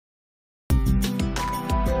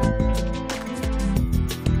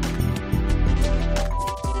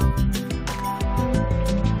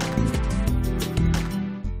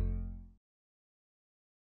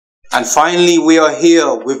And finally, we are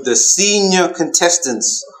here with the senior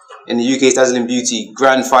contestants in the UK's Dazzling Beauty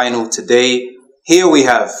Grand Final today. Here we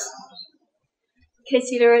have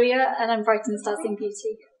Katie Laurelia, and I'm Brighton's Dazzling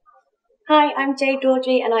Beauty. Hi, I'm Jade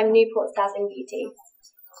Dawdry, and I'm Newport's Dazzling Beauty.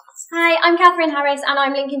 Hi, I'm Catherine Harris, and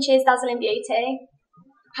I'm Lincolnshire's Dazzling Beauty.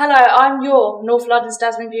 Hello, I'm your North London's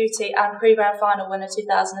Dazzling Beauty and pre-grand final winner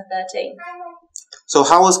 2013. So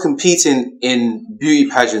how has competing in beauty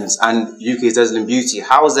pageants and UK's Dazzling Beauty,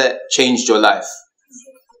 how has that changed your life?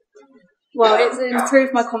 Well, it's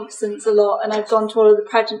improved my confidence a lot, and I've gone to all of the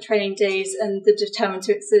pageant training days and the Determined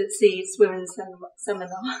to Succeed women's seminar.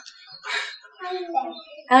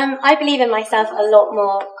 I believe in myself a lot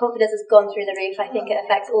more. Confidence has gone through the roof. I think it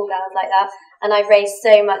affects all girls like that. And I've raised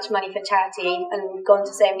so much money for charity and gone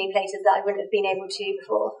to so many places that I wouldn't have been able to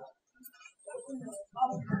before.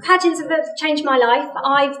 Pageants have changed my life.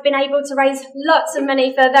 I've been able to raise lots of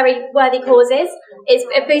money for very worthy causes.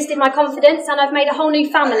 It boosted my confidence, and I've made a whole new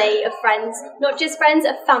family of friends. Not just friends,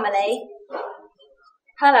 a family.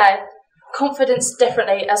 Hello, confidence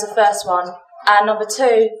differently as a first one. And number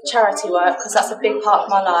 2, charity work, because that's a big part of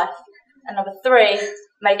my life. And number 3,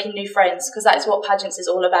 making new friends, because that is what pageants is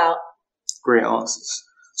all about. Great answers.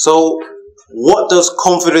 So what does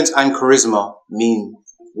confidence and charisma mean?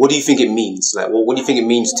 What do you think it means? Like, what do you think it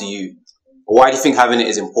means to you? Or why do you think having it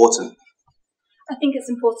is important? I think it's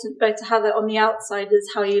important both to have it on the outside as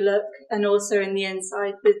how you look, and also in the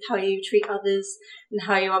inside with how you treat others and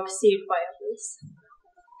how you are perceived by others.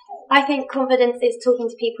 I think confidence is talking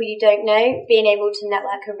to people you don't know, being able to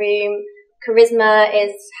network a room. Charisma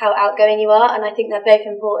is how outgoing you are, and I think they're both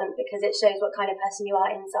important because it shows what kind of person you are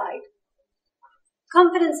inside.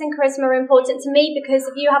 Confidence and charisma are important to me because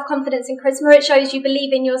if you have confidence and charisma, it shows you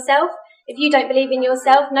believe in yourself. If you don't believe in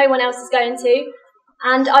yourself, no one else is going to.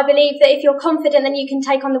 And I believe that if you're confident, then you can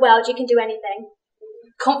take on the world, you can do anything.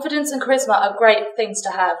 Confidence and charisma are great things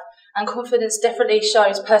to have. And confidence definitely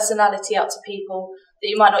shows personality out to people that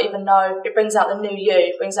you might not even know. It brings out the new you,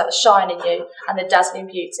 it brings out the shine in you and the dazzling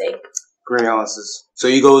beauty. Great answers. So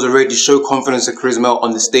you guys are ready to show confidence and charisma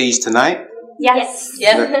on the stage tonight? Yes.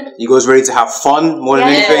 Yeah. You guys ready to have fun more than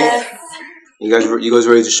anything? You guys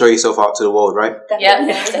ready to show yourself out to the world, right?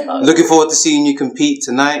 Yeah. Looking forward to seeing you compete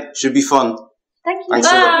tonight. Should be fun. Thank you. Thanks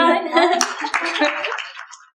Bye. a lot.